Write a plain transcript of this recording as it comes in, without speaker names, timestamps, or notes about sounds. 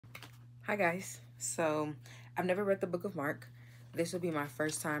Hi guys. So I've never read the Book of Mark. This will be my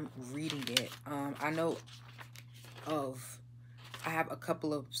first time reading it. I know of I have a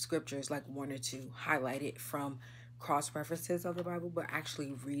couple of scriptures, like one or two, highlighted from cross references of the Bible, but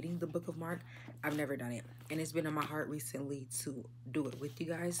actually reading the Book of Mark, I've never done it, and it's been on my heart recently to do it with you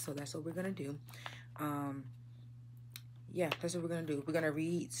guys. So that's what we're gonna do. Um, yeah, that's what we're gonna do. We're gonna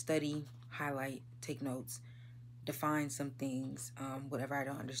read, study, highlight, take notes, define some things. Whatever I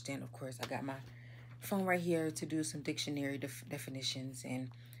don't understand, of course, I got my phone right here to do some dictionary definitions. And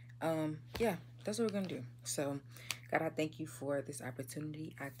yeah, that's what we're gonna do. So God, I thank you for this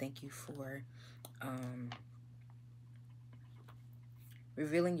opportunity. I thank you for um,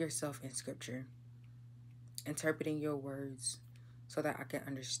 revealing yourself in scripture, interpreting your words so that I can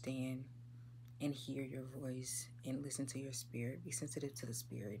understand and hear your voice and listen to your spirit, be sensitive to the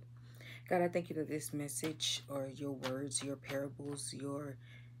spirit. God, I thank you that this message, or your words, your parables, your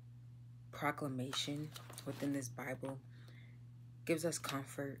proclamation within this Bible gives us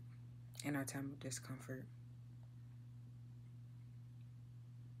comfort in our time of discomfort.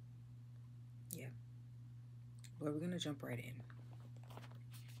 Yeah. Well, we're going to jump right in.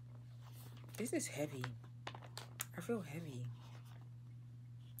 This is heavy. I feel heavy.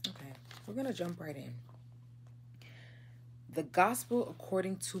 Okay. We're going to jump right in. The Gospel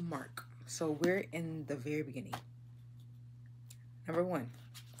according to Mark. So we're in the very beginning. Number 1.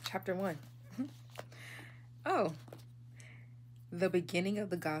 Chapter 1. Oh. The beginning of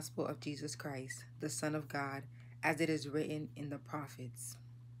the Gospel of Jesus Christ, the Son of God, as it is written in the prophets.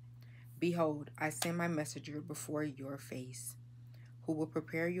 Behold, I send my messenger before your face, who will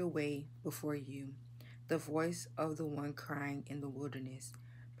prepare your way before you. The voice of the one crying in the wilderness,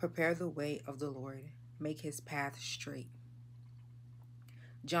 prepare the way of the Lord, make his path straight.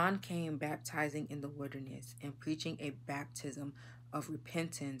 John came baptizing in the wilderness and preaching a baptism of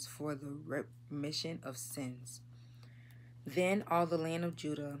repentance for the remission of sins. Then all the land of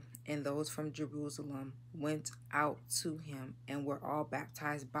Judah and those from Jerusalem went out to him and were all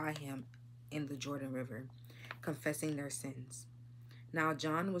baptized by him in the Jordan River, confessing their sins. Now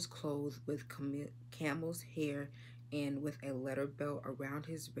John was clothed with camel's hair and with a leather belt around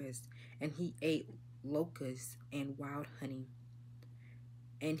his wrist, and he ate locusts and wild honey.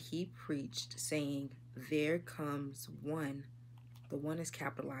 And he preached, saying, There comes one. The one is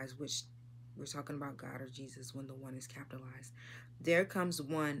capitalized, which we're talking about God or Jesus when the one is capitalized. There comes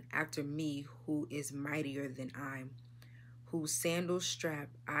one after me who is mightier than I, whose sandal strap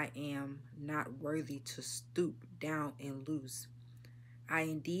I am not worthy to stoop down and loose. I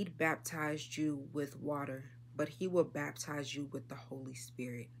indeed baptized you with water, but he will baptize you with the Holy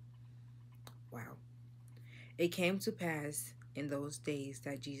Spirit. Wow. It came to pass in those days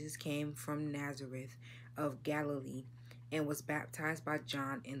that Jesus came from Nazareth of Galilee and was baptized by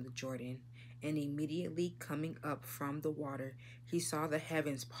John in the Jordan. And immediately coming up from the water, he saw the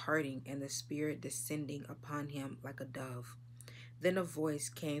heavens parting and the Spirit descending upon him like a dove. Then a voice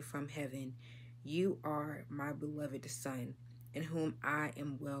came from heaven, You are my beloved Son, in whom I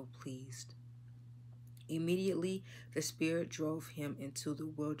am well pleased. Immediately the Spirit drove him into the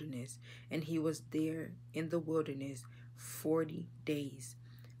wilderness, and he was there in the wilderness 40 days,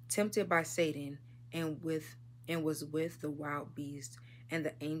 tempted by Satan, and was with the wild beasts, and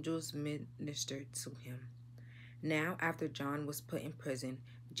the angels ministered to him. Now after John was put in prison,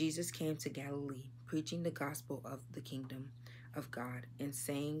 Jesus came to Galilee, preaching the gospel of the kingdom of God, and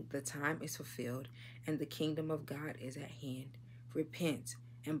saying, The time is fulfilled, and the kingdom of God is at hand. Repent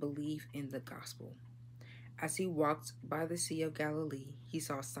and believe in the gospel. As he walked by the Sea of Galilee, he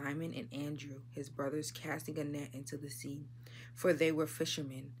saw Simon and Andrew, his brothers, casting a net into the sea, for they were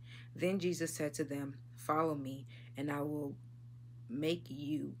fishermen. Then Jesus said to them, Follow me, and I will make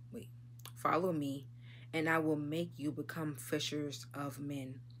you follow me, and I will make you become fishers of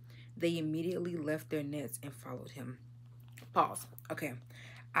men. They immediately left their nets and followed him. Pause. Okay.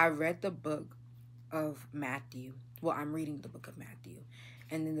 I read the book of Matthew. Well, I'm reading the book of Matthew.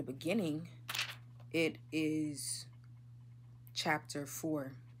 And in the beginning, it is chapter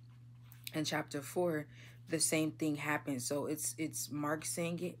 4. In chapter 4, the same thing happens. So it's Mark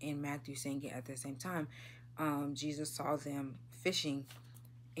saying it and Matthew saying it at the same time. Jesus saw them fishing,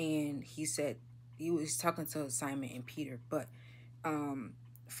 and he said, he was talking to Simon and Peter, but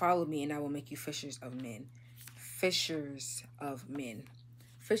follow me and I will make you fishers of men. Fishers of men.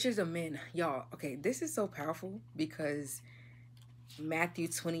 Fishers of men. Y'all, okay, this is so powerful because Matthew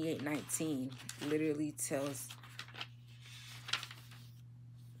 28:19 literally tells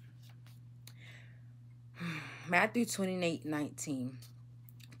Matthew 28:19.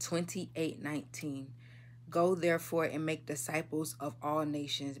 Go therefore and make disciples of all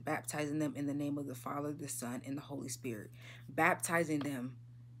nations, baptizing them in the name of the Father, the Son, and the Holy Spirit. Baptizing them.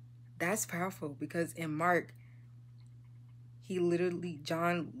 That's powerful, because in Mark,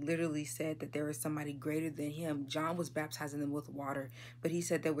 John literally said that there was somebody greater than him. John was baptizing them with water, but he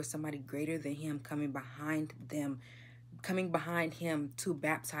said there was somebody greater than him coming behind him to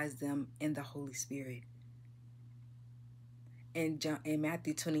baptize them in the Holy Spirit. In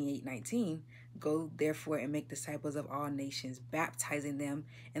Matthew 28:19, go therefore and make disciples of all nations, baptizing them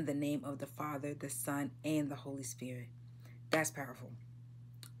in the name of the Father, the Son, and the Holy Spirit. That's powerful.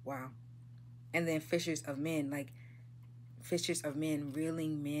 Wow. And then fishers of men,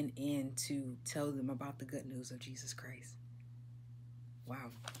 reeling men in to tell them about the good news of Jesus Christ.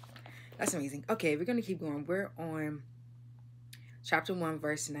 Wow. That's amazing. Okay, we're going to keep going. We're on chapter 1,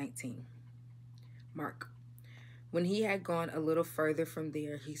 verse 19. Mark. When he had gone a little further from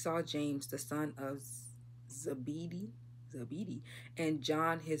there, he saw James, the son of Zebedee, and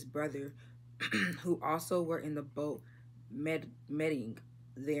John, his brother, who also were in the boat, mending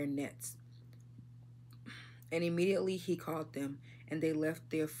their nets. And immediately he called them, and they left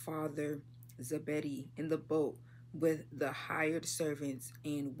their father Zebedee in the boat with the hired servants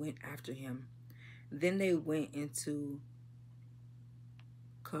and went after him. Then they went into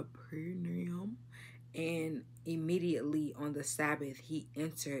Capernaum, and immediately on the Sabbath he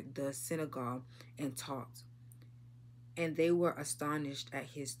entered the synagogue and taught. And they were astonished at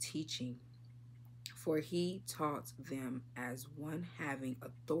his teaching, for he taught them as one having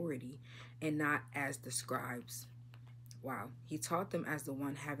authority and not as the scribes. Wow. He taught them as the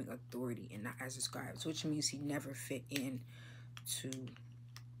one having authority and not as the scribes, which means he never fit in to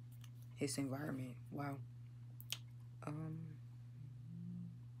his environment. Wow.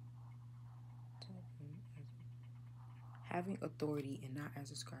 Having authority and not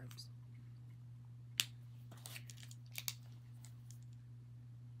as the scribes.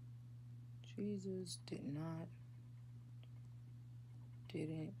 Jesus didn't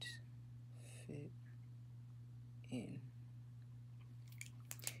fit in.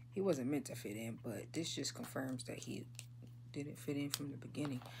 He wasn't meant to fit in, but this just confirms that he didn't fit in from the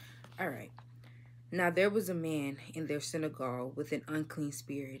beginning. All right. Now there was a man in their synagogue with an unclean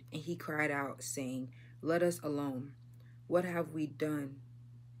spirit, and he cried out, saying, "Let us alone. What have we done?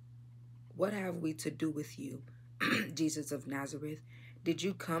 What have we to do with you, Jesus of Nazareth? Did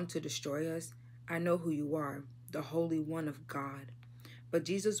you come to destroy us? I know who you are, the Holy One of God." But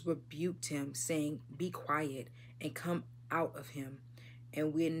Jesus rebuked him, saying, "Be quiet and come out of him."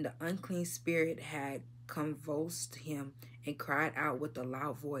 And when the unclean spirit had convulsed him and cried out with a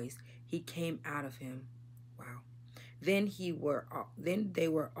loud voice, he came out of him. Wow. Then they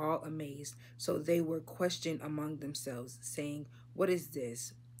were all amazed. So they were questioned among themselves, saying, "What is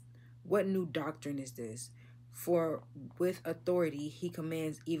this? What new doctrine is this? For with authority he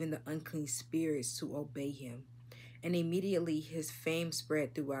commands even the unclean spirits to obey him." And immediately his fame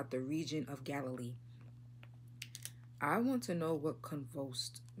spread throughout the region of Galilee. I want to know what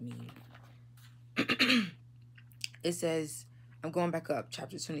convulsed mean. It says, I'm going back up,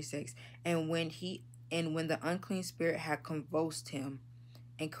 chapter 26. And when the unclean spirit had convulsed him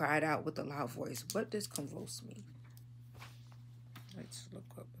and cried out with a loud voice. What does convulse mean? Let's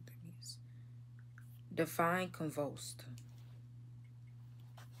look up what that means. Define convulsed.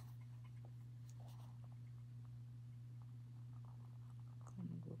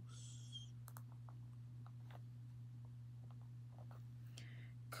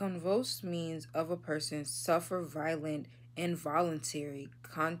 Convulsed means of a person suffer violent involuntary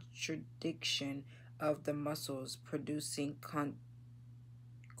contraction of the muscles, producing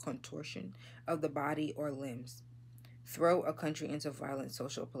contortion of the body or limbs. Throw a country into violent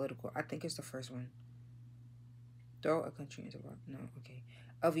social political. I think it's the first one. Throw a country into violent. No, okay.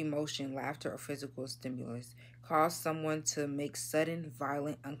 Of emotion, laughter, or physical stimulus. Cause someone to make sudden,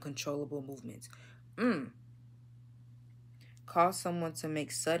 violent, uncontrollable movements. Cause someone to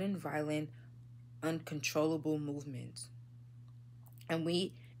make sudden, violent, uncontrollable movements. And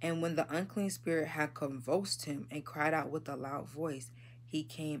when the unclean spirit had convulsed him and cried out with a loud voice, he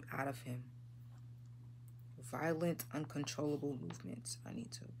came out of him. Violent, uncontrollable movements. I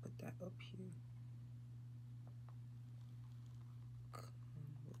need to put that up here.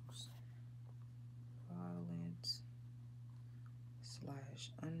 Violent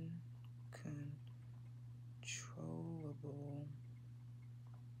 / uncontrollable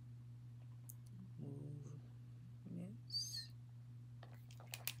movements.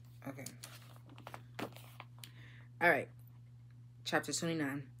 Okay. All right. Chapter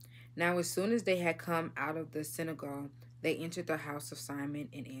 29. Now, as soon as they had come out of the synagogue, they entered the house of Simon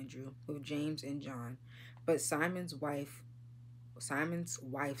and Andrew with James and John. But Simon's wife's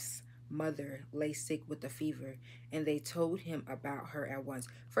mother lay sick with a fever, and they told him about her at once.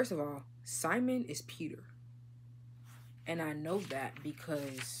 First of all, Simon is Peter. And I know that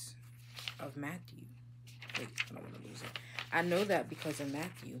because of Matthew. Wait, I don't want to lose it. I know that because of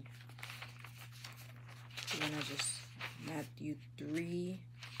Matthew. Matthew 3.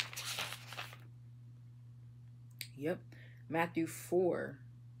 Yep. Matthew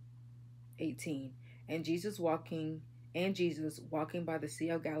 4:18. And Jesus walking by the Sea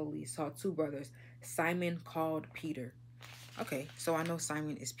of Galilee saw two brothers, Simon called Peter. Okay, so I know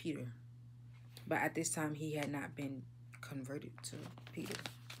Simon is Peter. But at this time he had not been converted to Peter.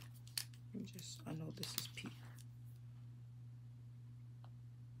 I know this is Peter.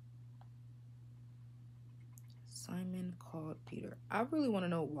 Simon called Peter. I really want to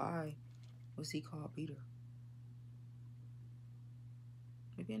know why was he called Peter.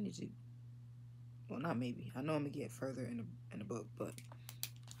 Maybe I need to. Well, not maybe. I know I'm gonna get further in the book, but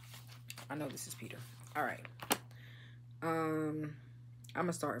I know this is Peter. All right. I'm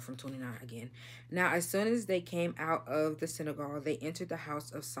gonna start from 29 again. Now, as soon as they came out of the synagogue, they entered the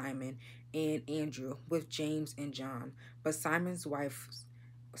house of Simon and Andrew with James and John. But Simon's wife's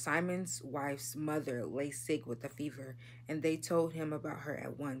mother lay sick with a fever, and they told him about her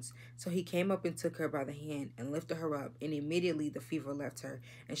at once. So he came up and took her by the hand and lifted her up, and immediately the fever left her,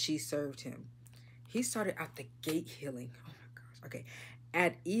 and she served him. He started out the gate healing. Oh my gosh. Okay.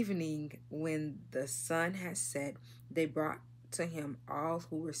 At evening, when the sun had set, they brought to him all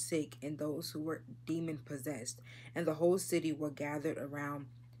who were sick and those who were demon possessed, and the whole city were gathered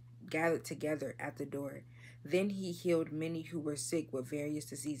together at the door. Then he healed many who were sick with various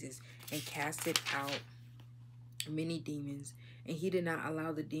diseases and casted out many demons, and he did not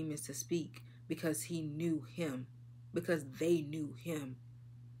allow the demons to speak because they knew him. The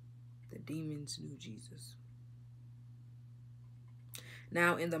demons knew Jesus.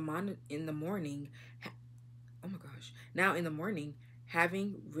 Now in the morning,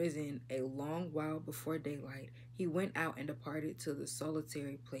 having risen a long while before daylight, he went out and departed to a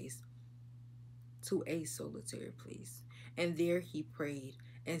solitary place. And there he prayed,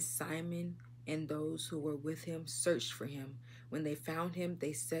 and Simon and those who were with him searched for him. When they found him,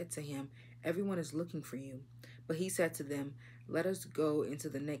 they said to him, "Everyone is looking for you." But he said to them, "Let us go into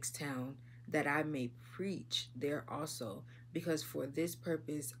the next town, that I may preach there also, because for this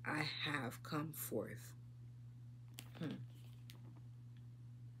purpose I have come forth."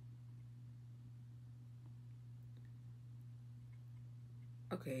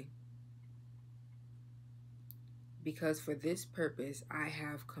 Okay. Because for this purpose I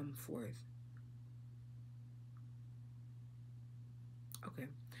have come forth. Okay.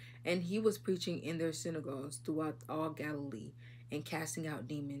 And he was preaching in their synagogues throughout all Galilee and casting out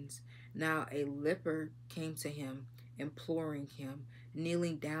demons. Now a leper came to him, imploring him,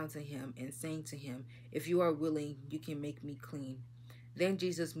 kneeling down to him and saying to him, "If you are willing, you can make me clean." Then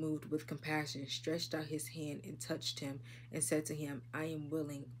Jesus, moved with compassion, stretched out his hand and touched him and said to him, "I am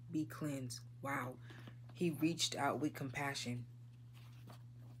willing, be cleansed." Wow. He reached out with compassion.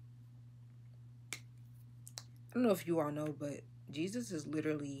 I don't know if you all know, but Jesus is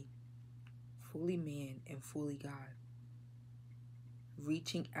literally fully man and fully God,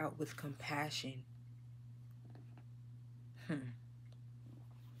 reaching out with compassion.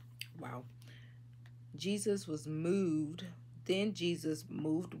 Wow. Jesus was moved. Then Jesus,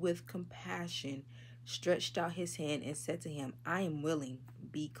 moved with compassion, stretched out his hand and said to him, "I am willing,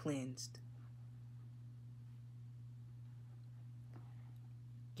 be cleansed."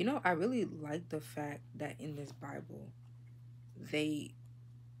 You know, I really like the fact that in this Bible, they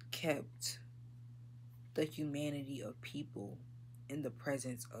kept the humanity of people in the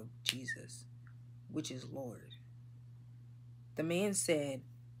presence of Jesus, which is Lord. The man said,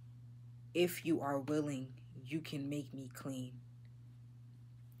 "If you are willing, you can make me clean."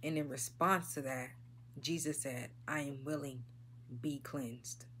 And in response to that, Jesus said, "I am willing, be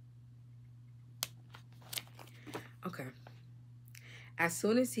cleansed." Okay. As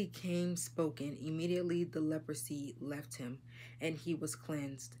soon as he came spoken, immediately the leprosy left him, and he was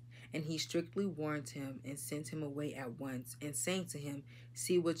cleansed. And he strictly warned him and sent him away at once, and saying to him,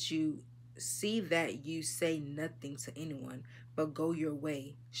 See that you say nothing to anyone, but go your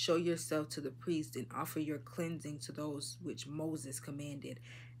way, show yourself to the priest, and offer your cleansing to those which Moses commanded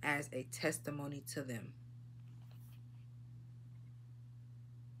as a testimony to them.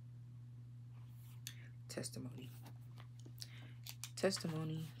 Testimony.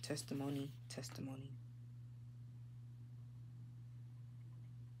 Testimony, testimony, testimony.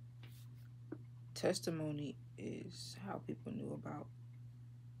 Testimony is how people knew about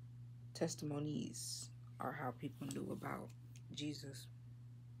testimonies are how people knew about Jesus.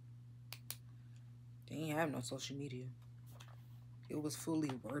 They didn't have no social media. It was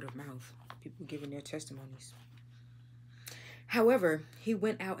fully word of mouth. People giving their testimonies. However, he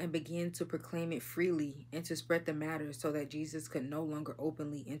went out and began to proclaim it freely and to spread the matter so that Jesus could no longer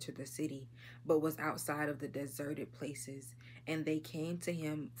openly enter the city, but was outside of the deserted places, and they came to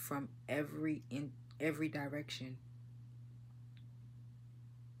him from every direction.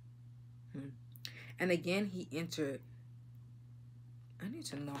 And again he entered. I need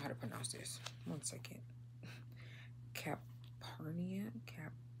to know how to pronounce this. 1 second. Capernaum.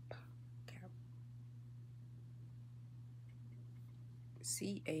 CAPERNAUM.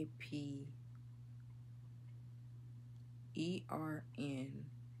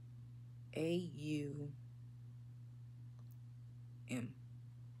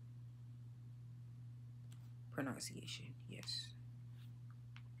 Pronunciation, yes.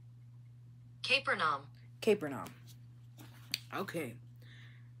 Capernaum. Okay.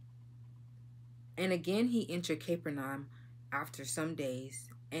 And again he entered Capernaum after some days,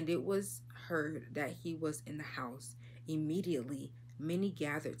 and it was heard that he was in the house. Immediately many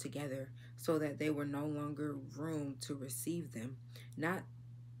gathered together, so that there were no longer room to receive them, not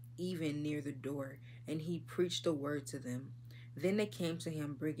even near the door, and he preached the word to them. Then they came to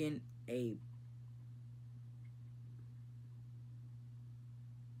him, bringing a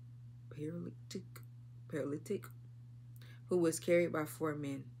paralytic who was carried by 4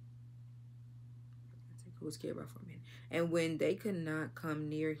 men. And when they could not come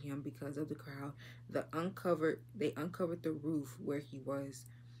near him because of the crowd, they uncovered the roof where he was.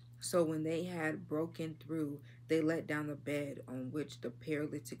 So when they had broken through, they let down the bed on which the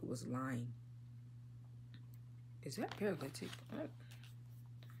paralytic was lying. Is that paralytic?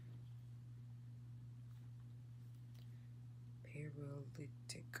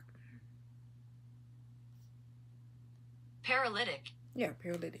 Paralytic. Yeah,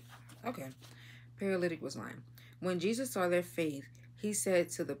 paralytic. Okay. Paralytic was lying. When Jesus saw their faith, he said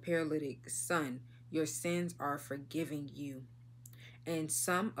to the paralytic, "Son, your sins are forgiven you." And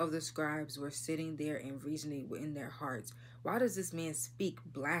some of the scribes were sitting there and reasoning in their hearts, "Why does this man speak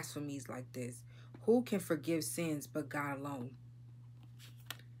blasphemies like this? Who can forgive sins but God alone?"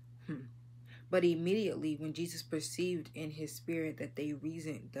 But immediately when Jesus perceived in his spirit that they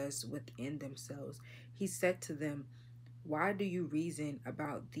reasoned thus within themselves, he said to them, "Why do you reason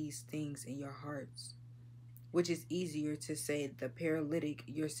about these things in your hearts? Which is easier, to say the paralytic,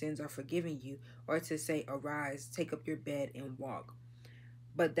 your sins are forgiven you, or to say, arise, take up your bed and walk?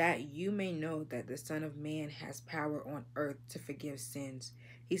 But that you may know that the Son of Man has power on earth to forgive sins."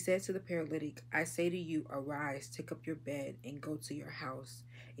 He said to the paralytic, "I say to you, arise, take up your bed, and go to your house."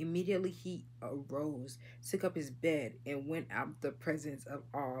 Immediately he arose, took up his bed, and went out of the presence of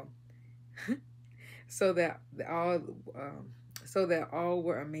all, so that all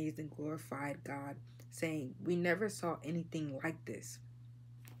were amazed and glorified God, saying, "We never saw anything like this."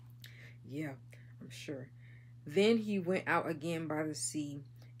 Yeah, I'm sure. Then he went out again by the sea,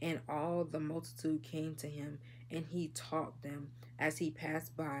 and all the multitude came to him, and he taught them. As he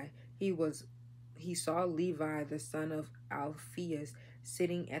passed by, he saw Levi the son of Alphaeus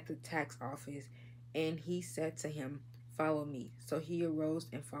sitting at the tax office, and he said to him, "Follow me." So he arose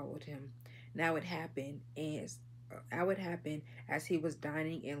and followed him. Now it happened as he was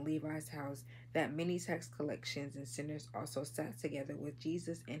dining in Levi's house, that many tax collectors and sinners also sat together with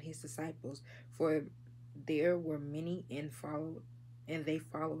Jesus and his disciples, for there were many and they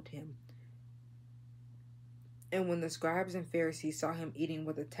followed him. And when the scribes and Pharisees saw him eating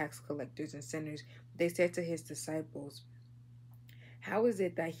with the tax collectors and sinners, they said to his disciples, "How is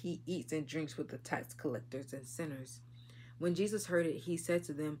it that he eats and drinks with the tax collectors and sinners?" When Jesus heard it, he said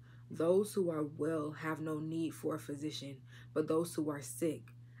to them, "Those who are well have no need for a physician, but those who are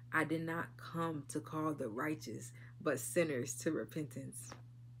sick. I did not come to call the righteous, but sinners to repentance."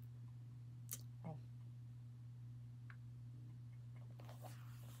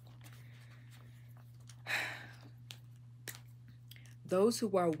 Those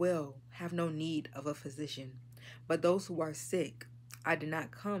who are well have no need of a physician, but those who are sick. I did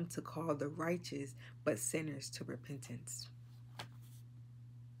not come to call the righteous, but sinners to repentance.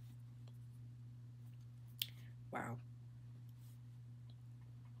 Wow.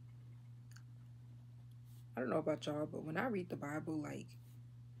 I don't know about y'all, but when I read the Bible, like,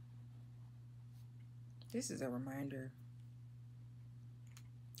 this is a reminder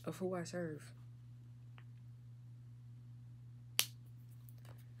of who I serve.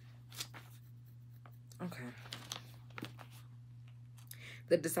 Okay.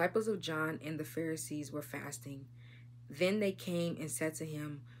 The disciples of John and the Pharisees were fasting. Then they came and said to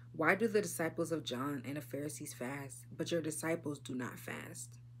him, Why do the disciples of John and the Pharisees fast, but your disciples do not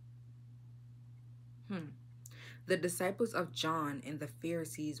fast? Hmm. The disciples of John and the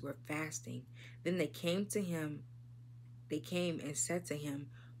Pharisees were fasting. Then they came to him. They came and said to him,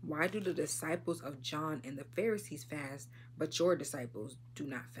 why do the disciples of John and the Pharisees fast, but your disciples do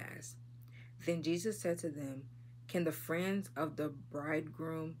not fast? Then Jesus said to them, can the friends of the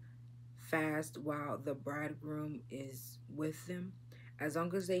bridegroom fast while the bridegroom is with them? As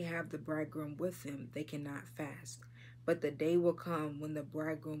long as they have the bridegroom with them, they cannot fast. But the day will come when the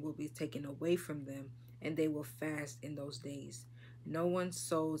bridegroom will be taken away from them, and they will fast in those days. No one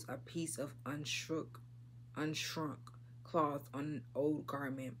sews a piece of unshrunk cloth on an old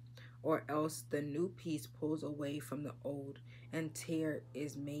garment, or else the new piece pulls away from the old, and tear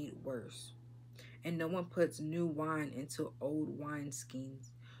is made worse. And no one puts new wine into old wineskins,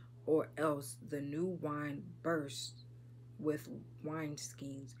 or else the new wine bursts with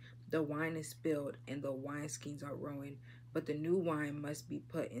wineskins. The wine is spilled, and the wineskins are ruined, but the new wine must be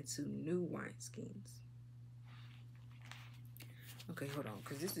put into new wineskins. Okay, hold on,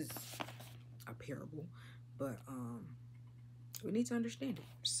 because this is a parable, but we need to understand it.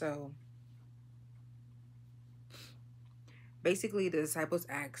 So basically, the disciples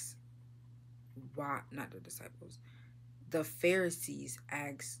asked why, not the disciples, the Pharisees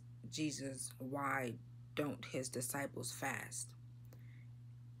asked Jesus, why don't his disciples fast?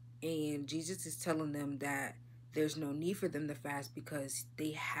 And Jesus is telling them that there's no need for them to fast because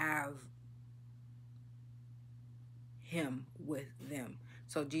they have him with them.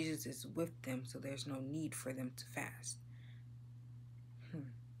 So Jesus is with them, so there's no need for them to fast.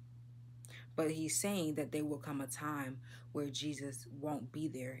 But he's saying that there will come a time where Jesus won't be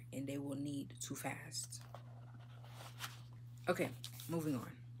there and they will need to fast. Okay, moving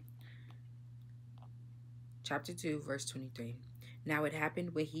on. Chapter 2, verse 23. Now it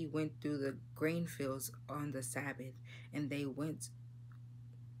happened when he went through the grain fields on the Sabbath, and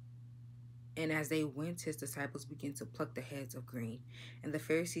as they went, his disciples began to pluck the heads of grain. And the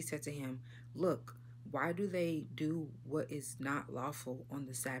Pharisees said to him, look, why do they do what is not lawful on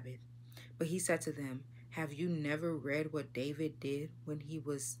the Sabbath? But he said to them, have you never read what David did when he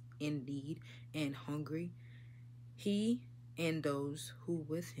was in need and hungry? He and those who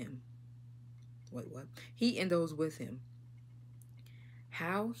with him. He and those with him.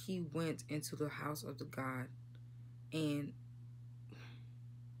 How he went into the house of the God and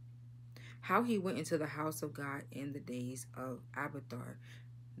how he went into the house of God in the days of Abiathar,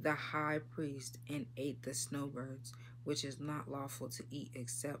 the high priest, and ate the snowbirds, which is not lawful to eat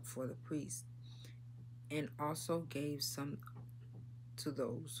except for the priest, and also gave some to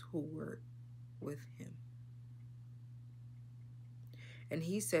those who were with him. And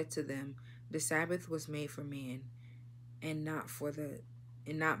he said to them, the Sabbath was made for man, and not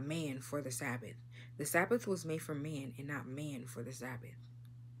man for the Sabbath. The Sabbath was made for man, and not man for the Sabbath.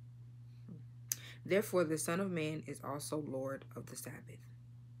 Therefore, the Son of Man is also Lord of the Sabbath.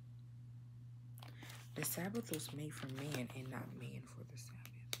 The Sabbath was made for man and not man for the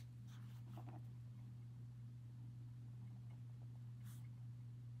Sabbath.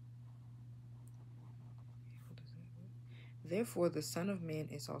 Therefore, the Son of Man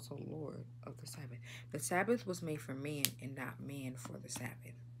is also Lord of the Sabbath. The Sabbath was made for man and not man for the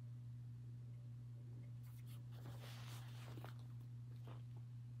Sabbath.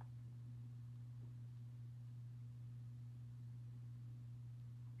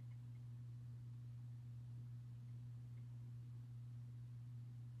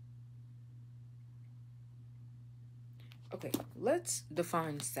 Okay, let's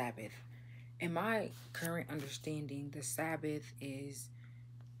define Sabbath. In my current understanding, the Sabbath is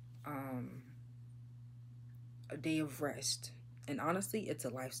a day of rest. And honestly, it's a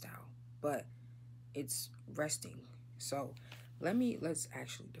lifestyle, but it's resting. So let's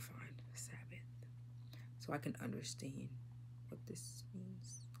actually define Sabbath so I can understand what this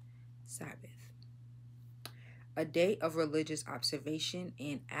means. Sabbath. A day of religious observation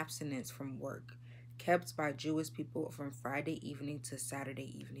and abstinence from work, kept by Jewish people from Friday evening to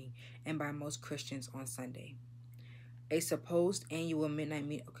Saturday evening, and by most Christians on Sunday. A supposed annual midnight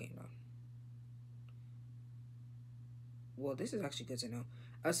meeting. Okay, no. Well, this is actually good to know.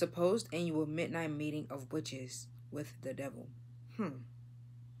 A supposed annual midnight meeting of witches with the devil. That's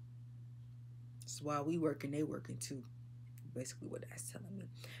why we working, they working too. Basically what that's telling me.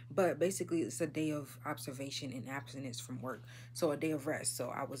 But basically it's a day of observation and abstinence from work. So a day of rest. So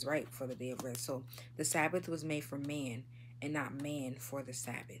I was right for the day of rest. So the Sabbath was made for man and not man for the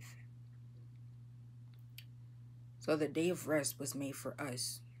Sabbath. So the day of rest was made for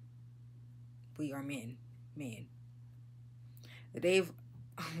us. We are men. Man. The day of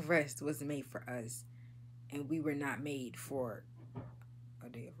rest was made for us, and we were not made for a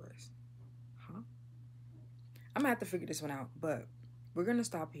day of rest. Huh? I'm gonna have to figure this one out, but we're gonna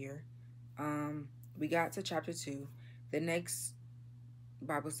stop here. We got to chapter 2. The next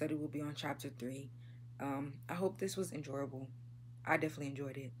Bible study will be on chapter 3. I hope this was enjoyable. I definitely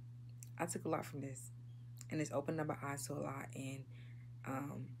enjoyed it. I took a lot from this, and it's opened up my eyes to a lot, and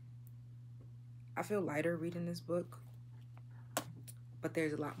um, I feel lighter reading this book, but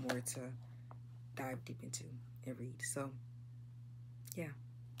there's a lot more to dive deep into and read. So, yeah.